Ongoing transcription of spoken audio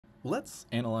Let's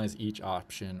analyze each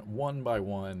option one by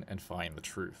one and find the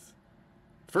truth.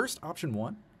 First, option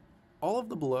 1, all of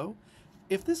the below.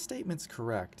 If this statement's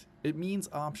correct, it means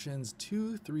options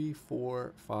 2, 3,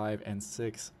 4, 5, and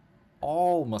 6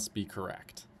 all must be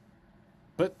correct.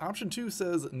 But option 2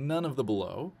 says none of the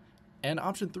below, and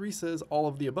option 3 says all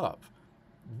of the above.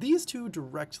 These two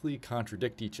directly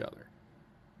contradict each other.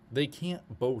 They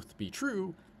can't both be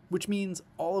true, which means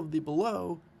all of the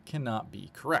below cannot be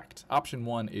correct. Option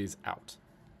 1 is out.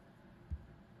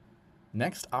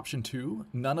 Next, option 2,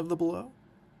 none of the below.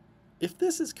 If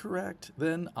this is correct,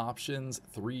 then options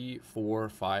 3, 4,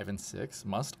 5, and 6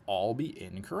 must all be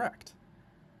incorrect.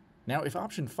 Now, if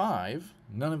option 5,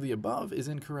 none of the above, is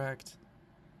incorrect,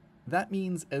 that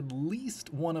means at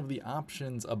least one of the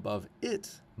options above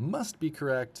it must be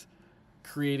correct,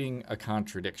 creating a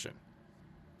contradiction.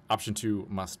 Option 2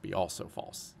 must be also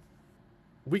false.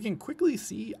 We can quickly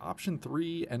see option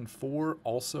 3 and 4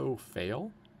 also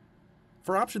fail.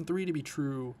 For option 3 to be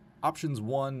true, options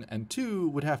 1 and 2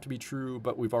 would have to be true,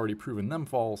 but we've already proven them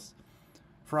false.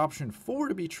 For option 4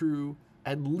 to be true,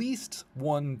 at least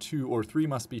 1, 2, or 3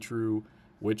 must be true,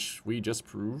 which we just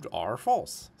proved are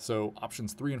false. So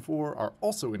options 3 and 4 are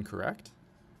also incorrect.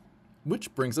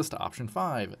 Which brings us to option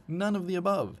 5, none of the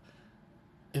above.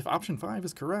 If option 5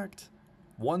 is correct,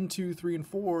 1, 2, 3, and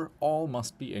 4 all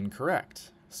must be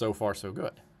incorrect. So far, so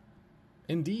good.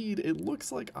 Indeed, it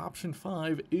looks like option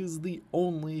 5 is the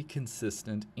only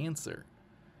consistent answer.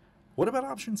 What about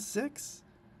option 6?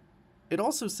 It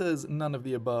also says none of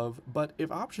the above, but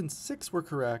if option 6 were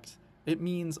correct, it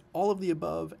means all of the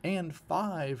above and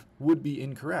 5 would be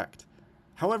incorrect.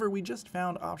 However, we just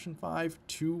found option 5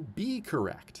 to be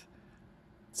correct.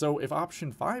 So if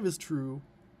option 5 is true,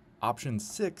 option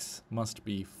 6 must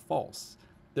be false.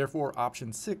 Therefore,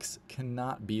 option 6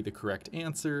 cannot be the correct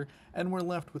answer, and we're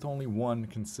left with only one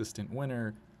consistent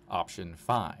winner, option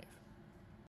 5.